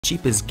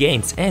cheapest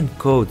games and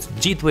codes,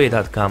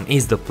 g2a.com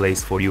is the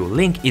place for you.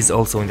 Link is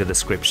also in the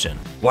description.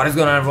 What is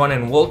going on, everyone,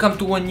 and welcome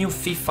to a new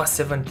FIFA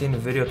 17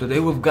 video.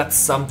 Today we've got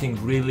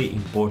something really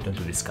important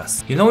to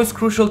discuss. You know, it's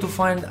crucial to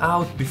find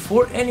out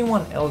before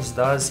anyone else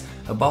does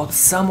about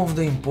some of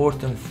the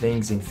important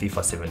things in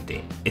FIFA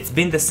 17. It's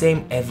been the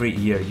same every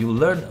year. You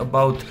learn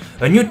about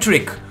a new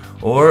trick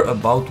or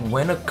about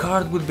when a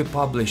card will be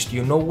published.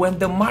 You know when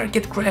the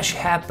market crash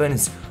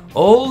happens.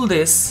 All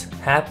this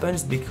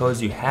happens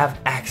because you have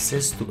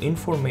access to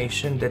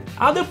information that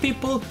other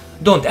people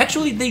don't.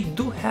 Actually, they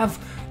do have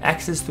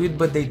access to it,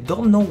 but they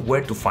don't know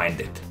where to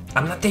find it.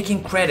 I'm not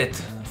taking credit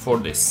for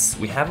this.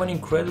 We have an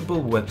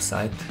incredible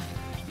website.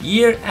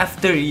 Year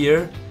after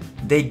year,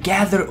 they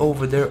gather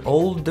over there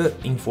all the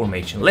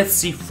information. Let's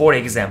see, for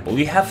example,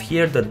 we have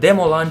here the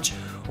demo launch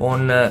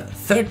on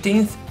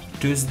 13th,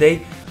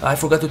 Tuesday. I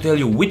forgot to tell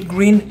you, with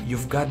green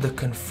you've got the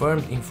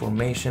confirmed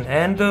information,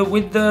 and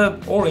with the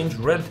orange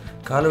red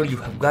color you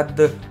have got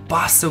the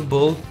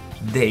possible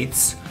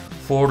dates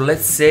for,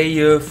 let's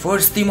say,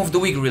 first team of the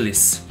week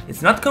release.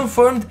 It's not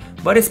confirmed,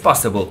 but it's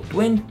possible.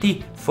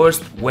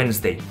 21st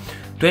Wednesday,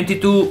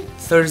 22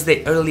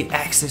 Thursday, early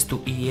access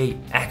to EA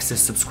Access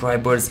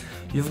subscribers.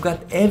 You've got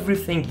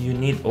everything you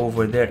need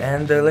over there.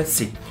 And let's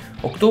see,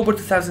 October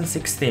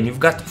 2016, you've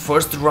got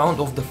first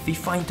round of the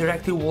FIFA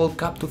Interactive World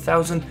Cup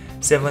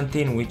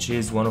 2017, which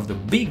is one of the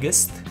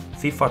biggest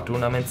FIFA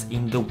tournaments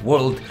in the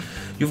world.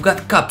 You've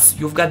got cups,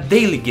 you've got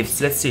daily gifts.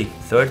 Let's see,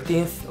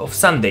 13th of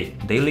Sunday,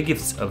 daily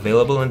gifts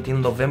available until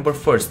November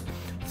 1st.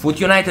 Foot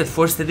United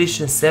first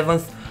edition,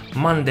 7th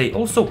Monday.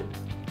 Also,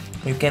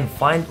 you can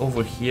find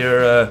over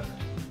here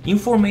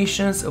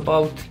informations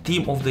about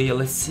team of the year.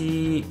 Let's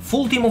see,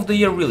 full team of the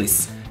year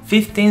release,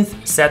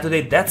 15th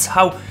Saturday. That's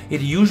how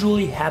it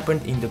usually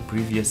happened in the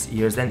previous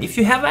years. And if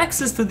you have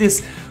access to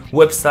this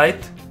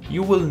website,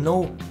 you will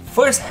know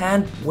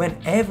firsthand when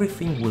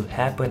everything will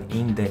happen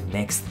in the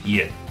next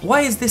year.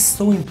 Why is this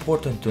so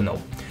important to know?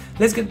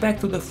 Let's get back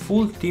to the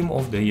full team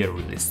of the year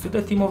release, to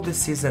the team of the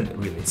season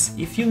release.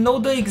 If you know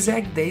the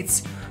exact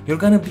dates, you're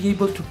gonna be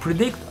able to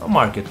predict a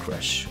market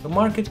crash. A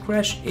market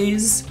crash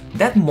is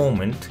that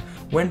moment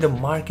when the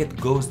market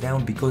goes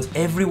down because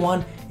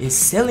everyone is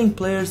selling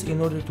players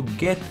in order to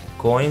get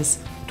coins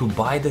to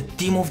buy the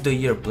team of the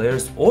year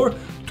players or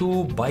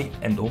to buy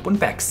and open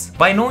packs.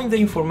 By knowing the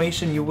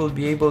information, you will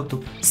be able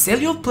to sell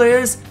your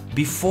players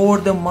before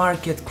the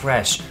market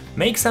crash,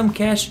 make some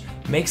cash,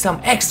 make some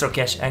extra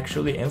cash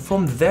actually, and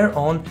from there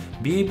on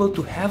be able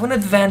to have an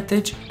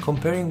advantage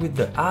comparing with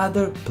the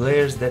other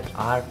players that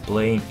are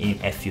playing in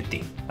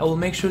FUT. I will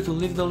make sure to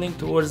leave the link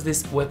towards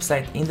this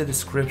website in the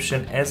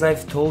description. As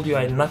I've told you,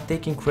 I'm not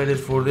taking credit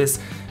for this.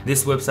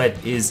 This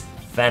website is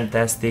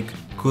fantastic.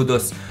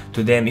 Kudos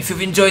to them. If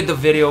you've enjoyed the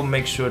video,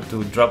 make sure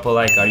to drop a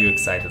like. Are you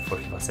excited for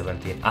FIFA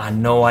 17? I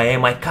know I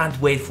am. I can't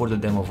wait for the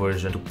demo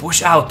version to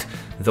push out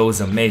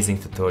those amazing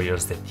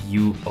tutorials that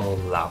you all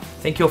love.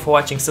 Thank you all for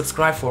watching.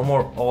 Subscribe for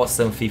more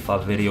awesome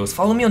FIFA videos.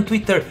 Follow me on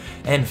Twitter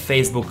and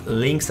Facebook.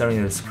 Links are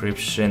in the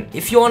description.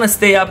 If you want to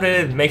stay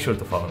updated, make sure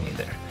to follow me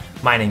there.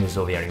 My name is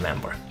Ovi,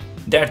 remember,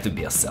 dare to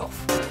be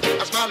yourself.